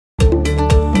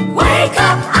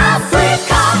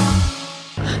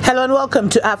Hello and welcome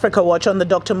to Africa Watch on the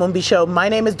Dr. Mumbi Show. My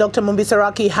name is Dr. Mumbi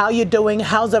Saraki. How you doing?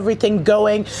 How's everything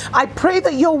going? I pray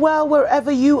that you're well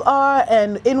wherever you are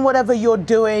and in whatever you're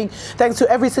doing. Thanks to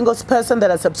every single person that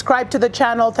has subscribed to the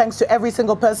channel. Thanks to every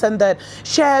single person that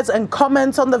shares and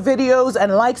comments on the videos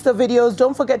and likes the videos.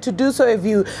 Don't forget to do so if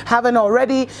you haven't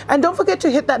already. And don't forget to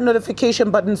hit that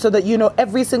notification button so that you know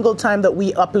every single time that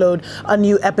we upload a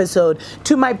new episode.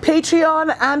 To my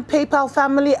Patreon and PayPal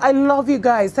family, I love you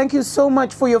guys. Thank you so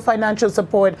much for your financial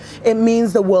support. It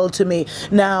means the world to me.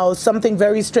 Now, something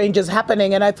very strange is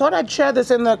happening, and I thought I'd share this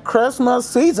in the Christmas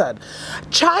season.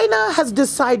 China has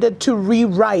decided to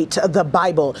rewrite the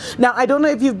Bible. Now, I don't know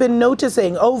if you've been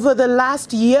noticing, over the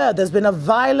last year, there's been a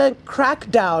violent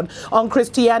crackdown on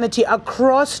Christianity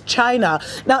across China.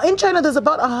 Now, in China, there's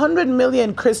about 100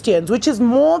 million Christians, which is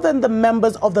more than the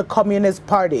members of the Communist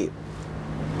Party.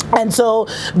 And so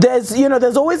there's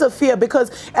always a fear, because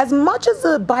as much as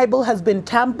the Bible has been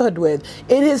tampered with,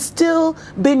 it has still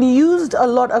been used a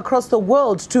lot across the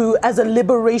world as a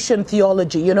liberation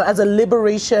theology, as a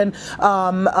liberation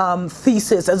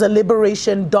thesis, as a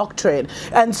liberation doctrine.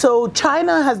 And so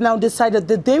China has now decided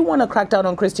that they want to crack down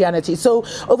on Christianity. So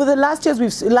over the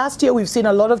last year, we've seen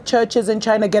a lot of churches in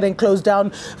China getting closed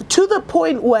down, to the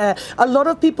point where a lot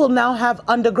of people now have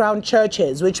underground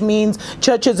churches, which means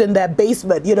churches in their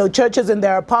basement, churches in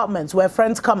their apartments where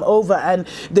friends come over and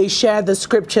they share the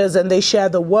scriptures and they share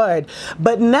the word.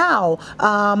 But now,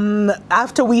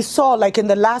 after we saw, like in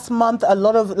the last month, a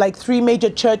lot of 3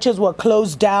 major churches were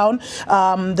closed down.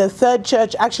 The third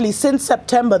church, actually since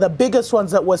September, the biggest ones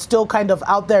that were still kind of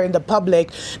out there in the public,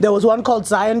 there was one called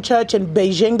Zion Church in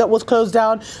Beijing that was closed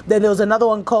down. Then there was another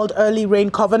one called Early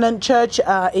Rain Covenant Church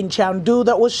in Chengdu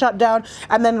that was shut down.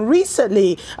 And then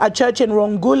recently, a church in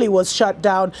Ronguli was shut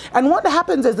down. And what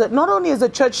happens is that not only is the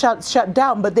church shut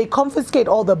down, but they confiscate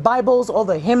all the Bibles, all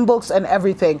the hymn books and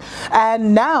everything.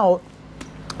 And now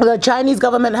the Chinese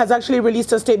government has actually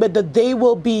released a statement that they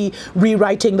will be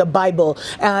rewriting the Bible.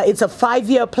 It's a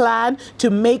 5-year plan to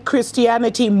make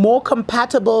Christianity more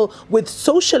compatible with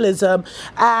socialism.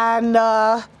 And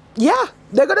yeah,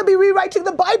 they're going to be rewriting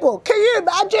the Bible. Can you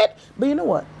imagine? But you know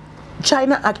what?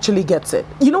 China actually gets it.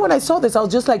 When I saw this, I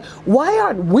was just like, why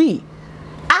aren't we,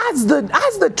 as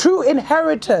the true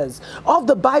inheritors of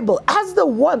the Bible, as the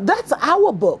one, that's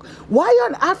our book, why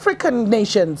aren't African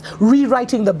nations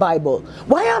rewriting the Bible?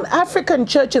 Why aren't African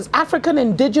churches, African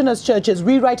indigenous churches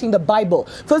rewriting the Bible?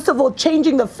 First of all,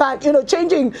 changing the fact,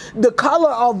 changing the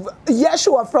color of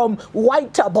Yeshua from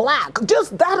white to black,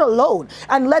 just that alone,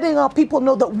 and letting our people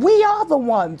know that we are the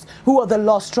ones who are the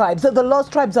lost tribes, that the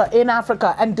lost tribes are in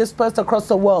Africa and dispersed across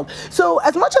the world. So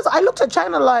as much as I looked at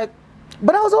China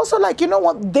but I was also like, you know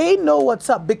what? They know what's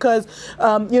up, because,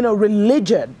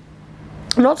 religion,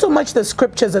 not so much the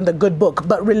scriptures and the good book,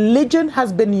 but religion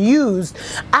has been used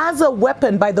as a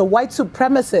weapon by the white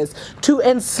supremacists to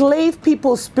enslave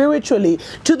people spiritually,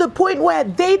 to the point where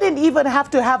they didn't even have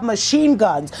to have machine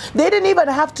guns. They didn't even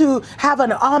have to have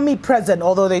an army present,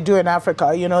 although they do in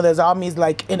Africa. There's armies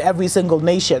in every single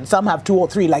nation. Some have 2 or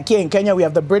 3. Like here in Kenya, we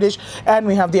have the British and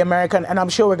we have the American, and I'm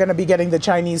sure we're going to be getting the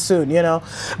Chinese soon,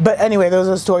 But anyway, those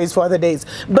are stories for other days.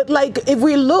 But if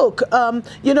we look,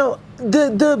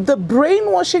 the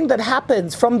brainwashing that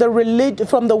happens from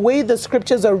the way the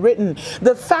scriptures are written,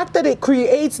 the fact that it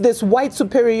creates this white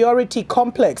superiority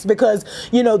complex, because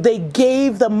they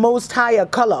gave the Most High a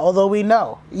color, although we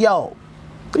know,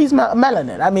 he's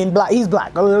melanin. I mean, black. He's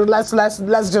black. Let's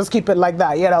just keep it like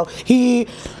that.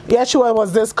 Yeshua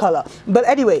was this color. But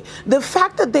anyway, the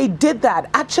fact that they did that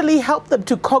actually helped them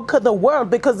to conquer the world,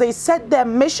 because they sent their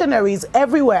missionaries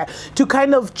everywhere to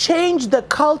kind of change the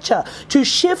culture, to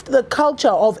shift the culture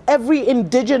of every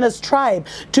indigenous tribe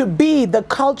to be the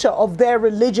culture of their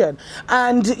religion.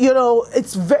 And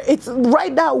it's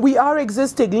right now we are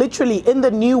existing literally in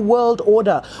the new world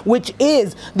order, which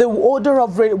is the order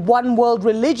of one world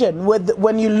religion.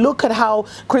 When you look at how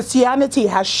Christianity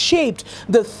has shaped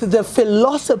the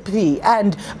philosophy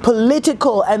and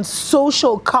political and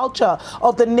social culture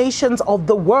of the nations of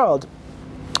the world.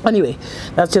 Anyway,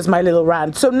 that's just my little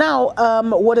rant. So now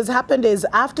what has happened is,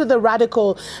 after the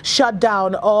radical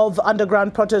shutdown of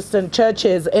underground Protestant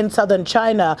churches in southern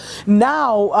China,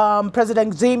 now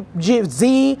President Xi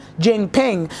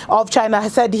Jinping of China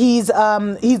has said he's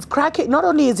cracking, not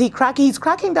only is he cracking, he's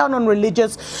cracking down on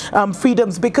religious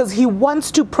freedoms, because he wants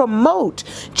to promote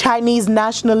Chinese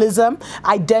nationalism,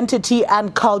 identity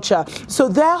and culture. So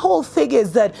their whole thing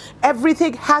is that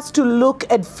everything has to look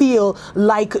and feel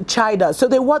like China. So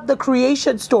they want the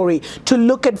creation story to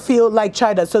look and feel like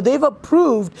China. So they've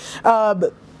approved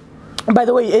By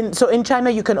the way, in China,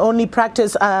 you can only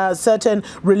practice certain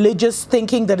religious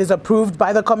thinking that is approved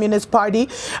by the Communist Party.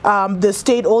 The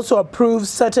state also approves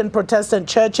certain Protestant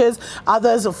churches.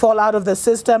 Others fall out of the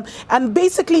system. And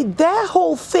basically, their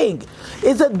whole thing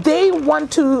is that they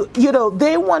want to,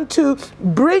 they want to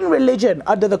bring religion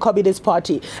under the Communist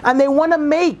Party. And they want to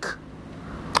make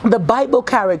the Bible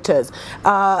characters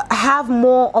have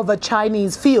more of a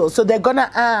Chinese feel. So they're going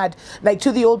to add, like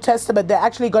to the Old Testament, they're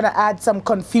actually going to add some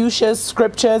Confucius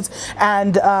scriptures.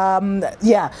 And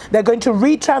yeah, they're going to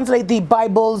retranslate the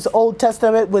Bible's Old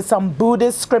Testament with some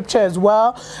Buddhist scripture as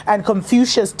well, and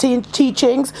Confucius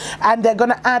teachings. And they're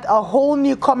going to add a whole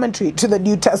new commentary to the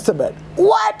New Testament.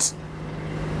 What?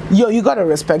 Yo, you gotta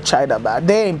respect China, man.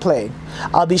 They ain't playing.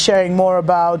 I'll be sharing more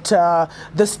about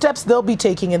the steps they'll be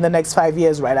taking in the next 5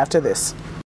 years right after this.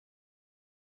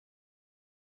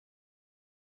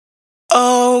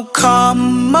 Oh,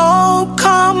 come,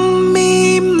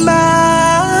 Emmanuel,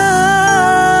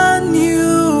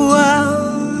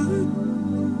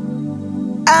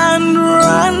 and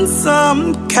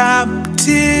ransom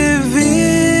captive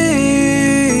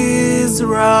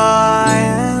Israel.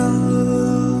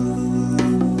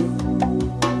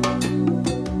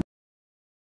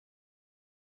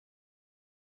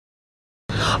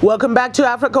 Welcome back to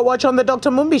Africa Watch on the Dr.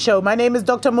 Mumbi Show. My name is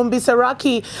Dr. Mumbi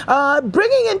Saraki,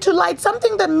 bringing into light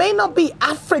something that may not be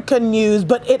African news,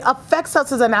 but it affects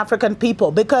us as an African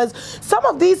people, because some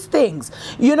of these things,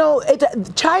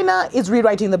 China is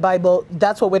rewriting the Bible.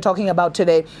 That's what we're talking about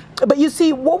today. But you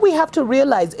see, what we have to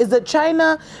realize is that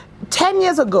China, 10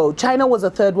 years ago, China was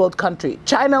a third world country.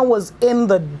 China was in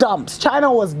the dumps.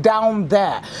 China was down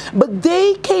there. But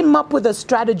they came up with a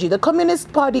strategy. The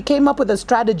Communist Party came up with a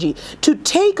strategy to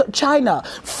take China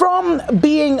from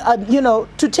being, a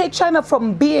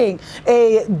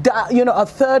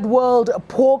third world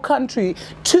poor country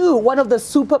to one of the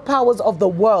superpowers of the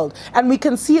world. And we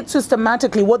can see it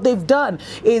systematically. What they've done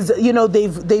is,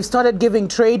 they've started giving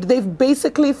trade. They've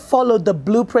basically followed the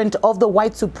blueprint of the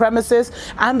white supremacists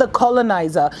and the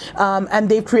colonizer, and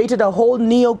they've created a whole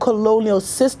neo-colonial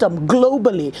system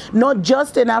globally, not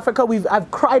just in Africa. I've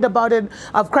cried about it.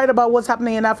 I've cried about what's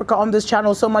happening in Africa on this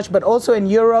channel so much, but also in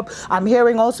Europe. I'm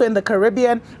hearing also in the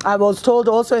Caribbean. I was told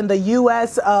also in the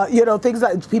US, things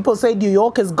like people say New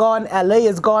York is gone, LA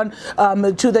is gone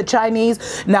to the Chinese.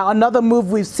 Now, another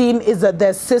move we've seen is that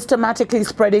they're systematically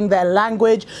spreading their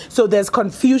language. So there's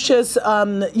Confucius,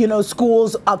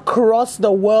 schools across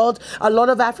the world. A lot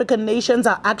of African nations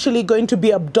are actually going to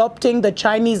be adopting the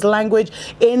Chinese language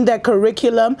in their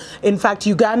curriculum. In fact,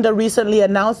 Uganda recently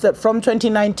announced that from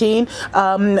 2019,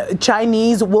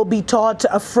 Chinese will be taught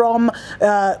from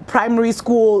primary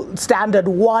school standard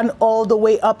 1 all the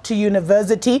way up to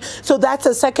university. So that's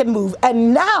a second move.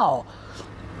 And now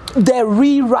they're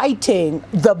rewriting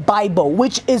the Bible,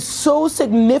 which is so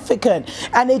significant.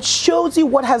 And it shows you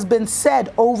what has been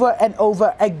said over and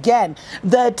over again,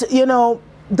 that,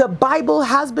 the Bible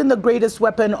has been the greatest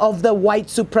weapon of the white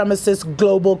supremacist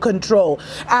global control.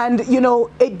 And,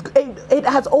 it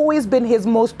has always been his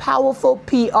most powerful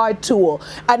PR tool.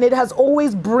 And it has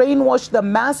always brainwashed the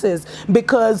masses,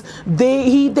 because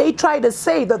they try to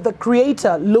say that the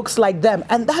creator looks like them.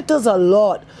 And that does a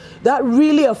lot. That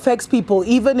really affects people,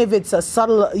 even if it's a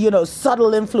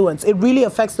subtle influence. It really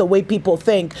affects the way people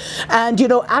think. And,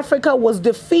 Africa was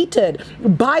defeated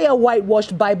by a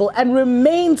whitewashed Bible and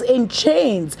remains in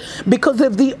chains because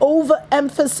of the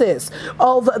overemphasis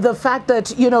of the fact that,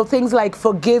 things like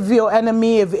forgive your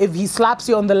enemy. If he slaps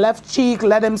you on the left cheek,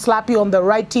 let him slap you on the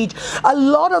right cheek. A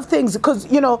lot of things, because,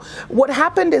 what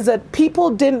happened is that people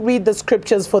didn't read the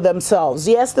scriptures for themselves.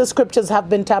 Yes, the scriptures have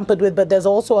been tampered with, but there's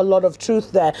also a lot of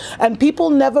truth there. And people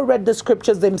never read the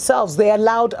scriptures themselves. They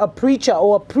allowed a preacher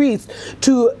or a priest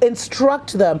to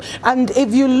instruct them. And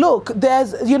if you look,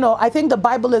 there's, I think the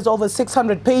Bible is over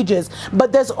 600 pages,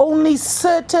 but there's only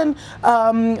certain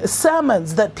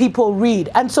sermons that people read.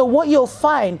 And so what you'll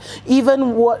find,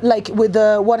 even what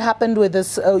happened with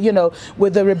this,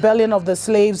 with the rebellion of the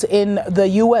slaves in the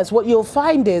US, what you'll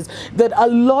find is that a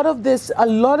lot of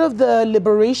the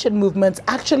liberation movements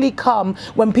actually come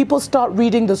when people start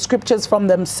reading the scriptures from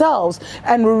themselves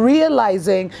and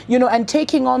realizing, and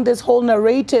taking on this whole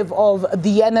narrative of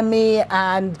the enemy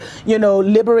and,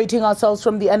 liberating ourselves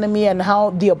from the enemy and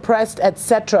how the oppressed,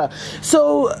 etc.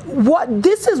 So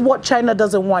this is what China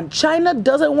doesn't want. China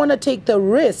doesn't want to take the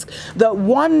risk that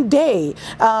one day,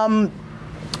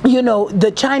 you know,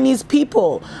 the Chinese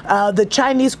people, the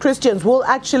Chinese Christians will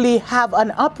actually have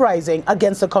an uprising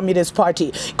against the Communist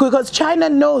Party, because China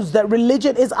knows that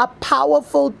religion is a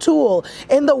powerful tool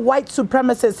in the white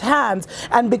supremacist hands,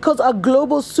 and because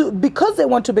they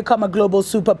want to become a global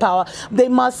superpower, they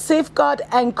must safeguard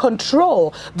and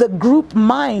control the group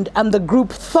mind and the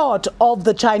group thought of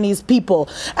the Chinese people.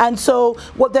 And so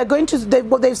what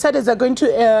they've said is they're going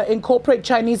to incorporate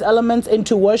Chinese elements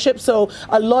into worship. So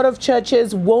a lot of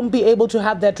churches won't be able to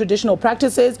have their traditional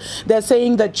practices. They're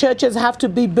saying that churches have to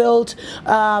be built,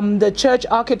 the church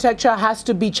architecture has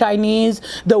to be Chinese,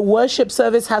 the worship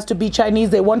service has to be Chinese.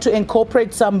 They want to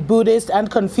incorporate some Buddhist and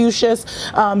Confucius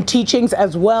teachings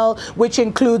as well, which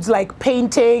includes like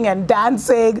painting and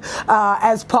dancing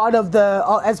as part of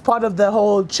the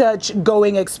whole church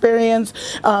going experience.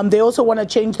 They also want to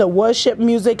change the worship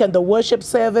music and the worship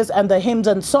service and the hymns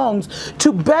and songs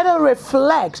to better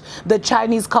reflect the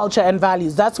Chinese culture and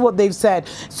values. That's what they've said.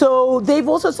 So they've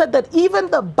also said that even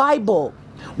the Bible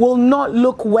will not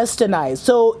look westernized.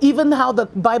 So even how the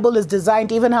Bible is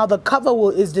designed, even how the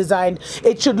cover is designed,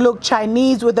 it should look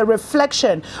Chinese with a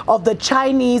reflection of the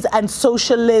Chinese and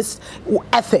socialist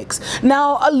ethics.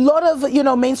 Now, a lot of, you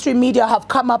know, mainstream media have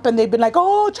come up and they've been like,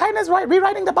 oh, China's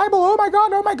rewriting the Bible. Oh my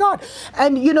God, oh my God.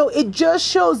 And, you know, it just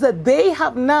shows that they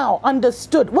have now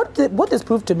understood. What this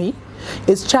proved to me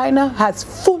is China has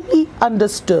fully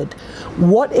understood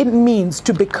what it means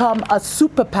to become a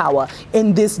superpower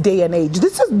in this day and age.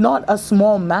 This is not a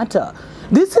small matter.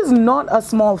 This is not a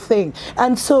small thing.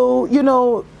 And so, you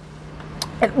know,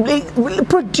 do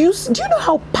you know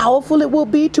how powerful it will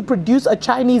be to produce a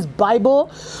Chinese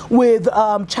Bible with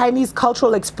Chinese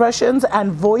cultural expressions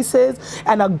and voices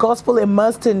and a gospel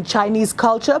immersed in Chinese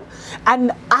culture?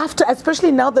 And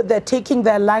especially now that they're taking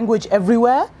their language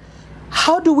everywhere,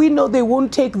 how do we know they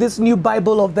won't take this new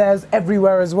Bible of theirs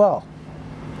everywhere as well?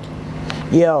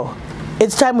 Yo,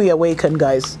 it's time we awaken,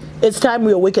 guys. It's time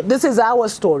we awaken. This is our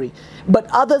story. But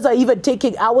others are even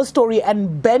taking our story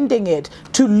and bending it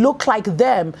to look like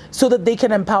them so that they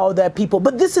can empower their people.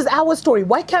 But this is our story.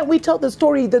 Why can't we tell the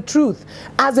story, the truth,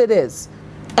 as it is?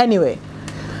 Anyway,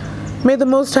 may the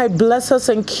Most High bless us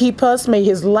and keep us. May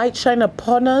His light shine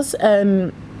upon us,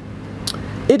 and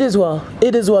it is well.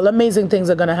 It is well. Amazing things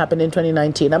are going to happen in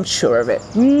 2019. I'm sure of it.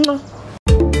 Mwah.